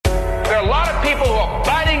people who are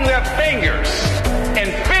biting their fingers in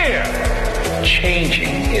fear.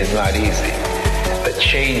 Changing is not easy, but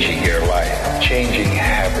changing your life, changing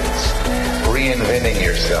habits, reinventing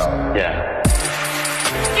yourself. Yeah.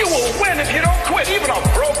 You will win if you don't quit. Even a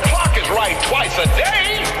broke clock is right twice a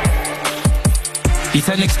day. It's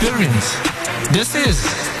an experience. This is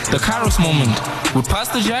the Kairos Moment with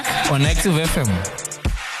Pastor Jack on Active FM.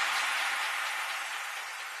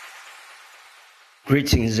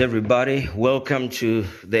 Greetings, everybody. Welcome to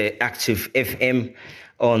the Active FM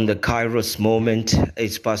on the Kairos Moment.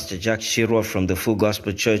 It's Pastor Jack Shirwa from the Full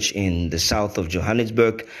Gospel Church in the south of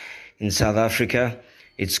Johannesburg in South Africa.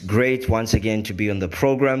 It's great once again to be on the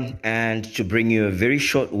program and to bring you a very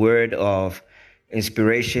short word of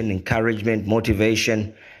inspiration, encouragement,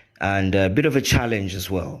 motivation, and a bit of a challenge as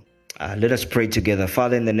well. Let us pray together.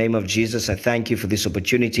 Father, in the name of Jesus, I thank you for this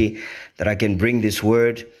opportunity that I can bring this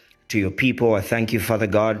word to your people. I thank you, Father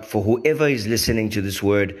God, for whoever is listening to this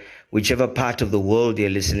word, whichever part of the world they're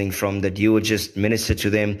listening from, that you will just minister to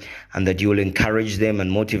them and that you will encourage them and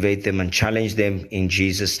motivate them and challenge them in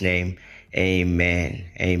Jesus' name. Amen.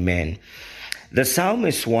 Amen. The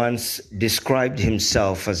psalmist once described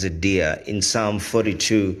himself as a deer in Psalm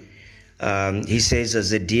 42. He says,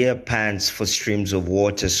 as a deer pants for streams of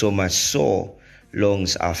water, so my soul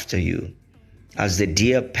longs after you. As the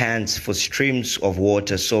deer pants for streams of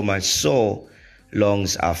water, so my soul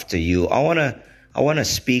longs after you. I want to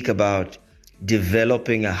speak about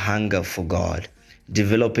developing a hunger for God,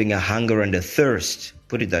 developing a hunger and a thirst,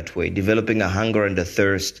 put it that way, developing a hunger and a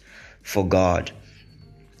thirst for God.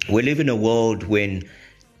 We live in a world when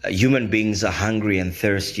human beings are hungry and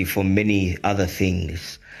thirsty for many other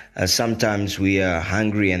things. Sometimes we are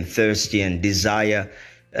hungry and thirsty and desire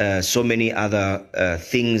so many other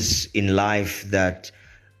things in life that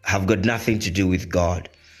have got nothing to do with God.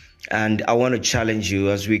 And I want to challenge you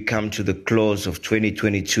as we come to the close of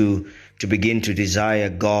 2022 to begin to desire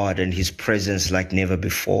God and his presence like never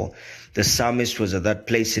before. The psalmist was at that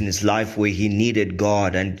place in his life where he needed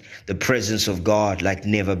God and the presence of God like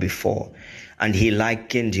never before. And he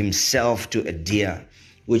likened himself to a deer,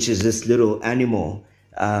 which is this little animal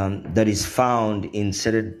that is found in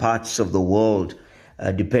certain parts of the world,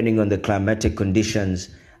 depending on the climatic conditions.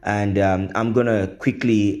 And I'm going to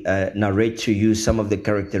quickly narrate to you some of the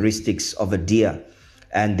characteristics of a deer.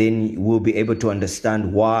 And then we'll be able to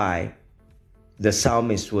understand why the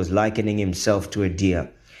psalmist was likening himself to a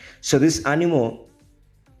deer. So this animal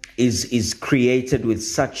is created with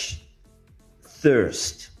such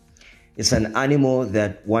thirst. It's an animal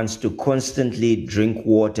that wants to constantly drink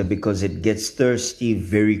water because it gets thirsty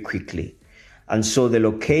very quickly. And so the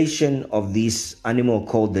location of this animal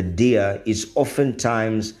called the deer is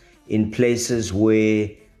oftentimes in places where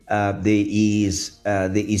there is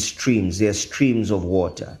streams. There are streams of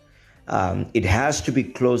water. It has to be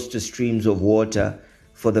close to streams of water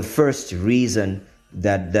for the first reason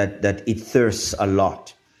that it thirsts a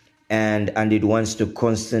lot and it wants to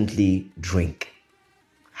constantly drink.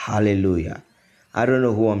 Hallelujah. I don't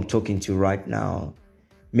know who I'm talking to right now.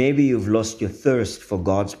 Maybe you've lost your thirst for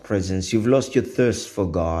God's presence. You've lost your thirst for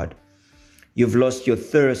God. You've lost your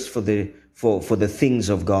thirst for the things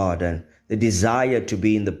of God and the desire to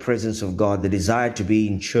be in the presence of God, the desire to be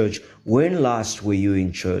in church. When last were you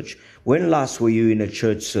in church? When last were you in a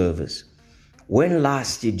church service? When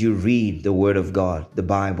last did you read the Word of God, the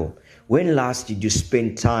Bible? When last did you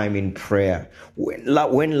spend time in prayer?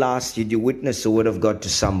 When last did you witness the Word of God to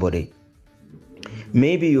somebody?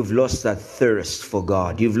 Maybe you've lost that thirst for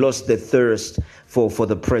God. You've lost the thirst for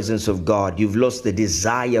the presence of God. You've lost the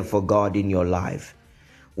desire for God in your life.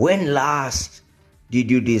 When last did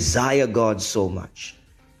you desire God so much?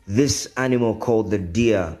 This animal called the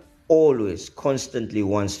deer always, constantly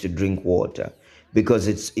wants to drink water because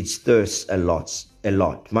it's thirsts a lot.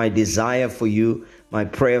 My desire for you, my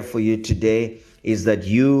prayer for you today is that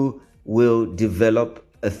you will develop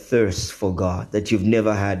a thirst for God that you've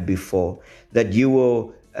never had before, that you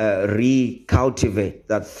will recultivate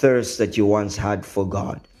that thirst that you once had for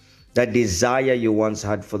God, that desire you once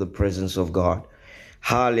had for the presence of God.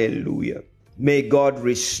 Hallelujah. May God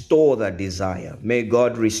restore that desire. May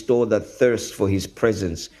God restore that thirst for his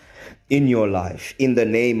presence in your life, in the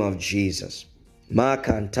name of Jesus.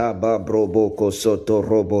 Hallelujah.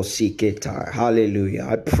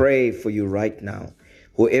 I pray for you right now,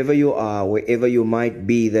 whoever you are, wherever you might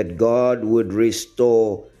be, that God would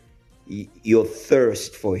restore your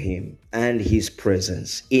thirst for him and his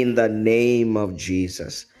presence in the name of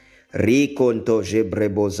Jesus.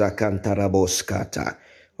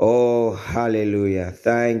 Oh, hallelujah.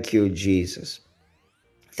 Thank you, Jesus.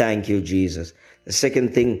 Thank you, Jesus. The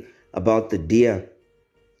second thing about the deer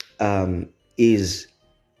is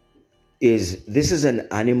this is an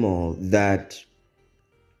animal that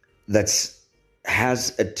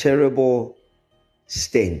has a terrible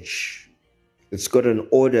stench. It's got an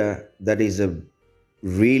odor that is a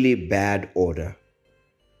really bad odor.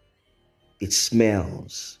 It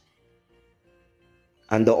smells.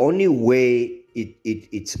 And the only way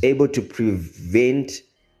it's able to prevent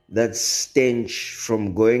that stench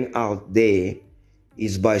from going out there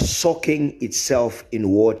is by soaking itself in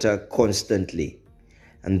water constantly.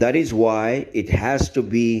 And that is why it has to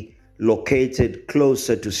be located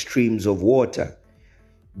closer to streams of water,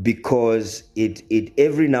 because it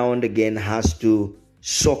every now and again has to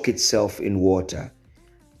soak itself in water.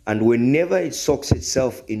 And whenever it soaks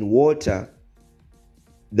itself in water,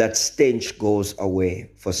 that stench goes away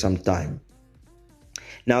for some time.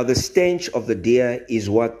 Now, the stench of the deer is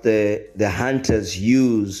what the hunters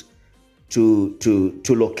use to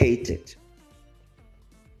locate it,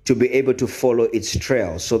 to be able to follow its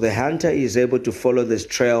trail. So the hunter is able to follow this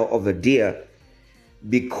trail of a deer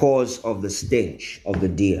because of the stench of the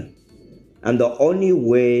deer. And the only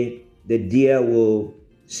way the deer will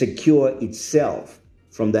secure itself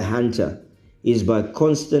from the hunter is by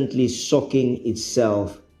constantly soaking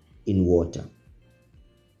itself in water.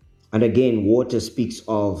 And again, water speaks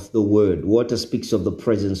of the word. Water speaks of the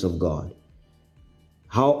presence of God.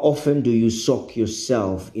 How often do you soak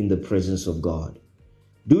yourself in the presence of God?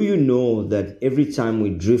 Do you know that every time we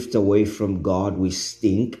drift away from God, we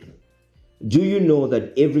stink? Do you know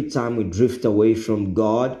that every time we drift away from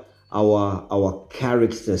God, our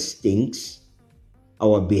character stinks?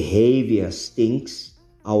 Our behavior stinks?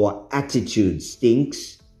 Our attitude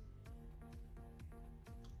stinks?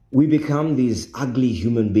 We become these ugly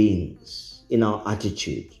human beings in our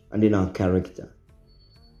attitude and in our character.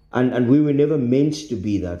 And we were never meant to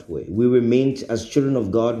be that way. We were meant, as children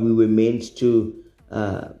of God, we were meant to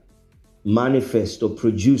manifest or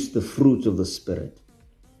produce the fruit of the Spirit.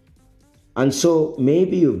 And so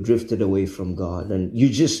maybe you've drifted away from God and you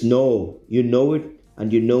just know it,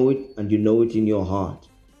 and you know it, and you know it in your heart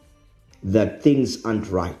that things aren't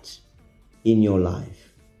right in your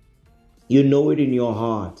life. You know it in your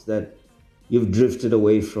heart that you've drifted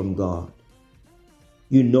away from God.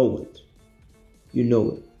 You know it. You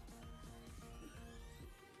know it.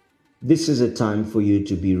 This is a time for you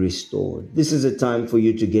to be restored. This is a time for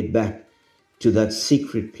you to get back to that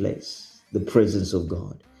secret place, the presence of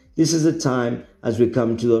God. This is a time as we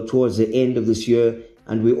come towards the end of this year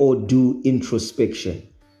and we all do introspection.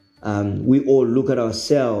 We all look at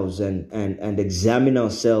ourselves and examine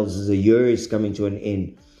ourselves as the year is coming to an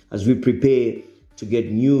end, as we prepare to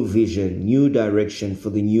get new vision, new direction for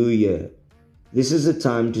the new year. This is a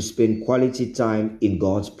time to spend quality time in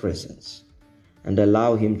God's presence and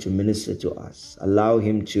allow Him to minister to us, allow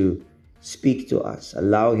Him to speak to us,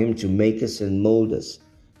 allow Him to make us and mold us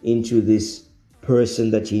into this person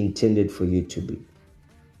that He intended for you to be.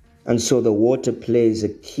 And so the water plays a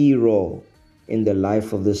key role in the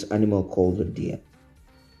life of this animal called the deer.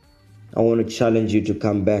 I want to challenge you to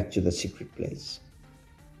come back to the secret place.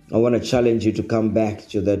 I want to challenge you to come back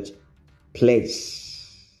to that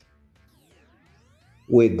place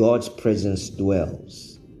where God's presence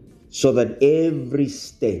dwells, so that every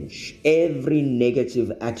stench, every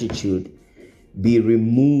negative attitude be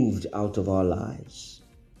removed out of our lives.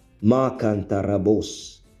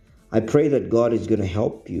 Makantarabos. I pray that God is going to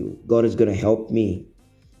help you. God is going to help me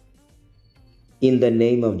in the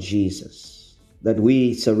name of Jesus, that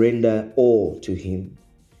we surrender all to Him,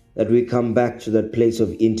 that we come back to that place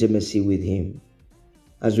of intimacy with Him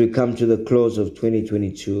as we come to the close of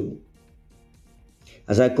 2022.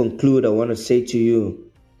 As I conclude, I want to say to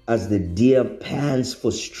you, as the deer pants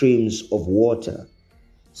for streams of water,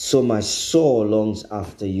 so my soul longs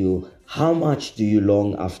after you. How much do you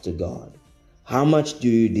long after God? How much do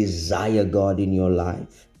you desire God in your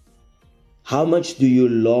life? How much do you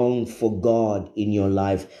long for God in your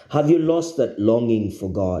life? Have you lost that longing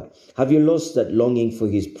for God? Have you lost that longing for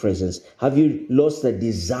His presence? Have you lost that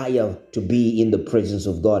desire to be in the presence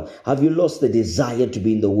of God? Have you lost the desire to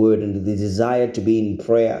be in the Word and the desire to be in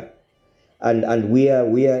prayer? And we are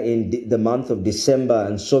in the month of December,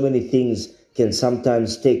 and so many things can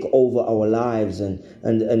sometimes take over our lives and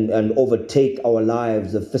overtake our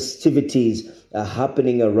lives. The festivities are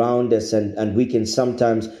happening around us, and we can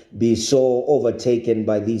sometimes be so overtaken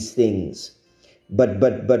by these things. But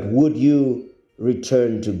would you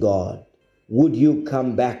return to God? Would you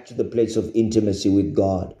come back to the place of intimacy with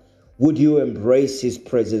God? Would you embrace His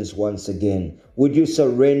presence once again? Would you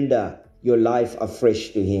surrender your life afresh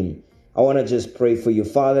to Him? I want to just pray for you.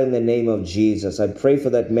 Father, in the name of Jesus, I pray for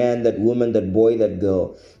that man, that woman, that boy, that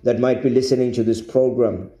girl that might be listening to this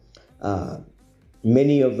program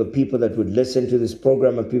Many of the people that would listen to this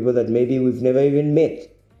program are people that maybe we've never even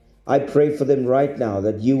met. I pray for them right now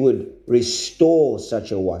that you would restore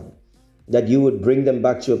such a one, that you would bring them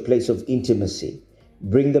back to a place of intimacy,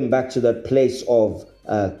 bring them back to that place of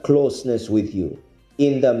closeness with you.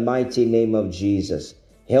 In the mighty name of Jesus,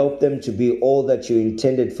 help them to be all that you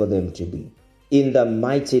intended for them to be. In the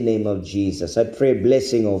mighty name of Jesus, I pray a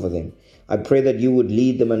blessing over them. I pray that you would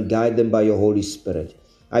lead them and guide them by your Holy Spirit.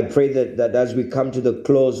 I pray that as we come to the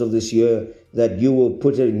close of this year, that you will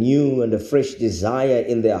put a new and a fresh desire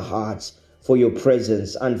in their hearts for your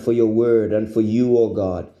presence and for your word and for you, O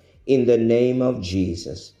God, in the name of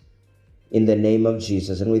Jesus. In the name of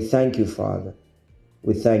Jesus. And we thank you, Father.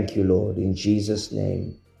 We thank you, Lord, in Jesus'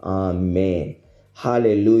 name. Amen.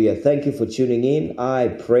 Hallelujah. Thank you for tuning in. I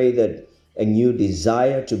pray that a new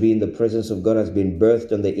desire to be in the presence of God has been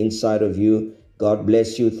birthed on the inside of you. God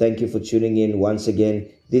bless you. Thank you for tuning in once again.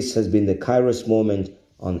 This has been the Kairos Moment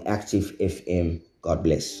on Active FM. God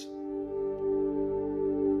bless.